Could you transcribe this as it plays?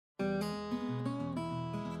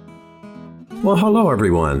Well, hello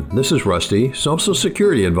everyone. This is Rusty, Social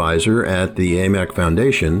Security Advisor at the AMAC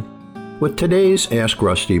Foundation, with today's Ask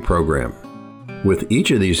Rusty program. With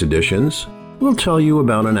each of these editions, we'll tell you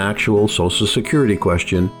about an actual Social Security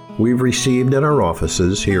question we've received at our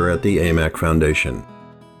offices here at the AMAC Foundation.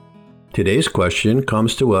 Today's question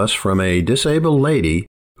comes to us from a disabled lady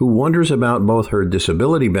who wonders about both her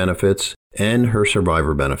disability benefits and her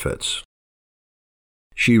survivor benefits.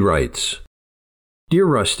 She writes, Dear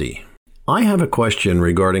Rusty, I have a question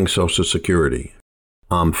regarding Social Security.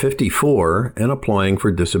 I'm 54 and applying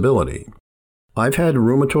for disability. I've had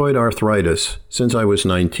rheumatoid arthritis since I was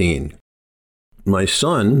 19. My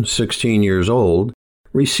son, 16 years old,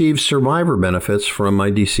 received survivor benefits from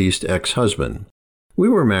my deceased ex-husband. We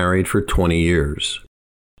were married for 20 years.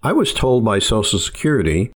 I was told by Social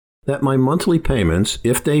Security that my monthly payments,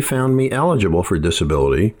 if they found me eligible for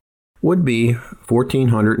disability, would be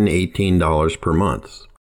 $1,418 per month.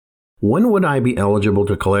 When would I be eligible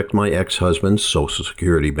to collect my ex-husband's Social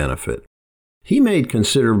Security benefit? He made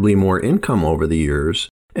considerably more income over the years,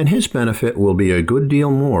 and his benefit will be a good deal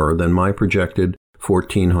more than my projected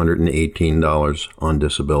 $1,418 on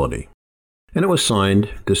disability. And it was signed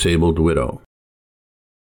Disabled Widow.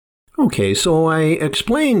 Okay, so I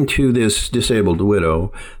explained to this disabled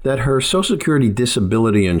widow that her Social Security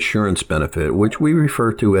Disability Insurance benefit, which we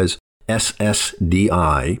refer to as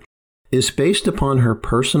SSDI, is based upon her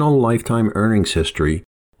personal lifetime earnings history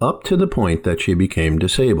up to the point that she became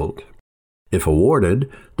disabled. If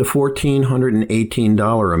awarded, the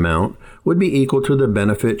 $1,418 amount would be equal to the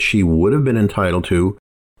benefit she would have been entitled to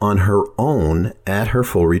on her own at her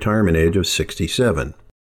full retirement age of 67.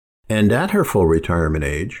 And at her full retirement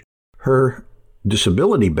age, her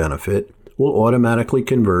disability benefit will automatically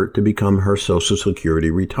convert to become her Social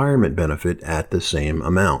Security retirement benefit at the same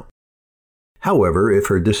amount. However, if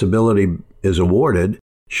her disability is awarded,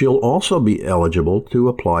 she'll also be eligible to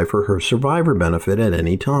apply for her survivor benefit at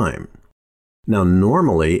any time. Now,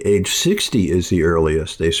 normally, age 60 is the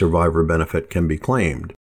earliest a survivor benefit can be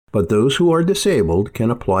claimed, but those who are disabled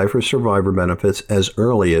can apply for survivor benefits as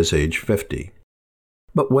early as age 50.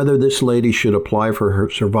 But whether this lady should apply for her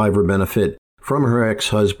survivor benefit from her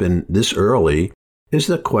ex-husband this early is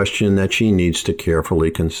the question that she needs to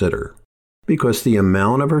carefully consider, because the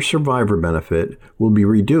amount of her survivor benefit will be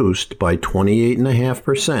reduced by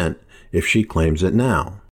 28.5% if she claims it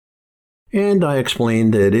now. And I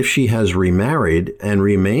explained that if she has remarried and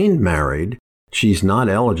remained married, she's not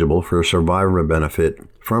eligible for a survivor benefit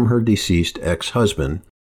from her deceased ex-husband,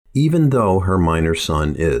 even though her minor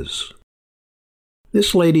son is.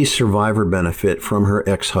 This lady's survivor benefit from her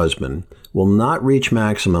ex-husband will not reach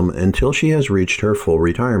maximum until she has reached her full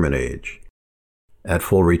retirement age. At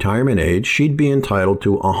full retirement age, she'd be entitled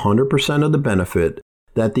to 100% of the benefit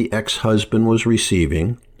that the ex-husband was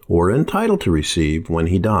receiving or entitled to receive when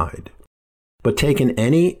he died. But taken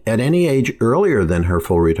at any age earlier than her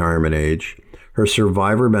full retirement age, her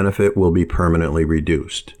survivor benefit will be permanently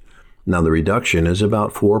reduced. Now, the reduction is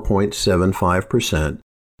about 4.75%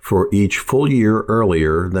 for each full year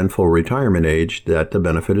earlier than full retirement age that the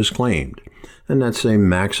benefit is claimed, and that's a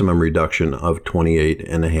maximum reduction of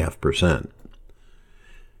 28.5%.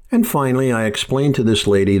 And finally, I explained to this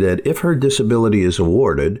lady that if her disability is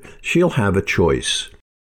awarded, she'll have a choice.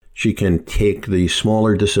 She can take the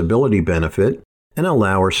smaller disability benefit and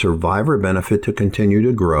allow her survivor benefit to continue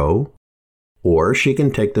to grow, or she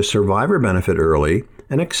can take the survivor benefit early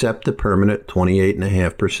and accept the permanent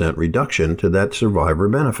 28.5% reduction to that survivor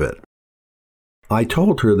benefit. I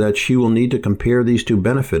told her that she will need to compare these two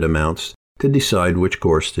benefit amounts to decide which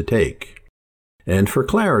course to take. And for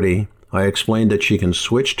clarity, I explained that she can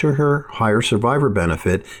switch to her higher survivor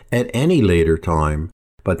benefit at any later time,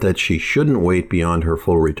 but that she shouldn't wait beyond her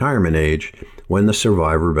full retirement age when the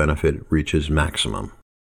survivor benefit reaches maximum.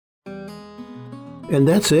 And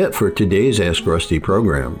that's it for today's Ask Rusty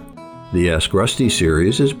program. The Ask Rusty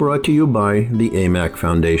series is brought to you by the AMAC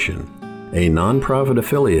Foundation, a nonprofit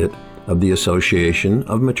affiliate of the Association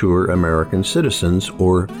of Mature American Citizens,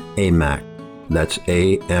 or AMAC. That's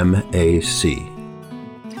AMAC.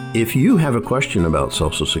 If you have a question about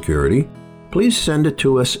Social Security, please send it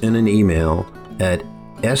to us in an email at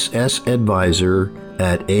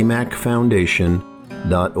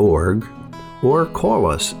ssadvisor@amacfoundation.org or call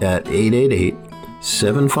us at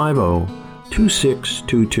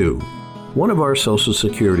 888-750-2622. One of our Social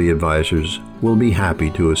Security advisors will be happy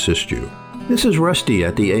to assist you. This is Rusty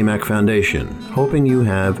at the AMAC Foundation, hoping you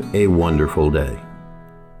have a wonderful day.